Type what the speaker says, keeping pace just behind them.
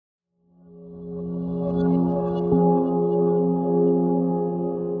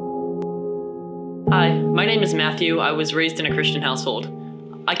My name is Matthew. I was raised in a Christian household.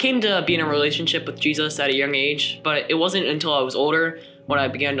 I came to be in a relationship with Jesus at a young age, but it wasn't until I was older when I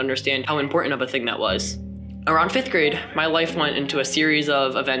began to understand how important of a thing that was. Around 5th grade, my life went into a series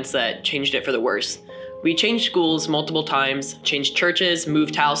of events that changed it for the worse. We changed schools multiple times, changed churches,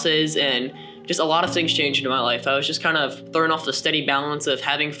 moved houses, and just a lot of things changed in my life. I was just kind of thrown off the steady balance of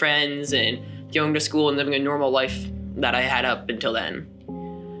having friends and going to school and living a normal life that I had up until then.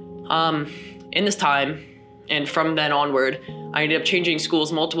 In this time, and from then onward, I ended up changing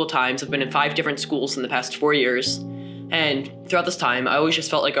schools multiple times. I've been in 5 different schools in the past 4 years. And throughout this time, I always just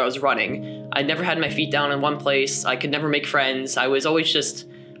felt like I was running. I never had my feet down in one place. I could never make friends. I was always just,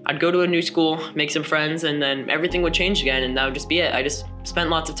 I'd go to a new school, make some friends, and then everything would change again, and that would just be it. I just spent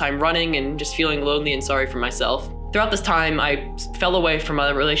lots of time running and just feeling lonely and sorry for myself. Throughout this time, I fell away from my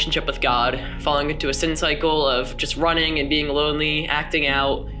relationship with God, falling into a sin cycle of just running and being lonely, acting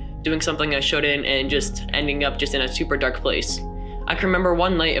out, doing something I shouldn't, and just ending up just in a super dark place. I can remember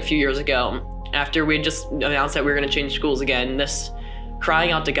one night a few years ago, after we had just announced that we were gonna change schools again, this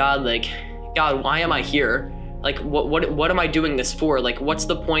crying out to God, like, God, why am I here? Like, what am I doing this for? Like, what's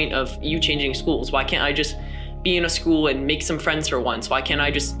the point of you changing schools? Why can't I just be in a school and make some friends for once? Why can't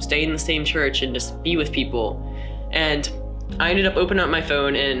I just stay in the same church and just be with people? And I ended up opening up my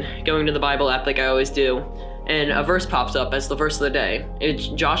phone and going to the Bible app like I always do, and a verse pops up as the verse of the day. It's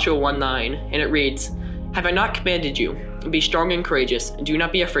Joshua 1:9, and it reads, "Have I not commanded you? Be strong and courageous. Do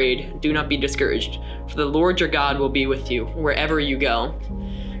not be afraid. Do not be discouraged. For the Lord your God will be with you wherever you go."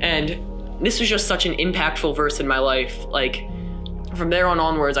 And this was just such an impactful verse in my life. Like, from there on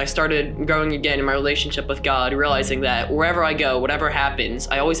onwards, I started growing again in my relationship with God, realizing that wherever I go, whatever happens,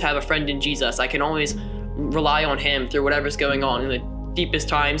 I always have a friend in Jesus. I can always rely on him through whatever's going on in the deepest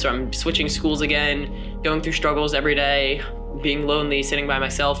times, or I'm switching schools again, going through struggles every day, being lonely, sitting by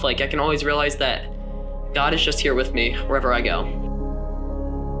myself. Like, I can always realize that God is just here with me wherever I go.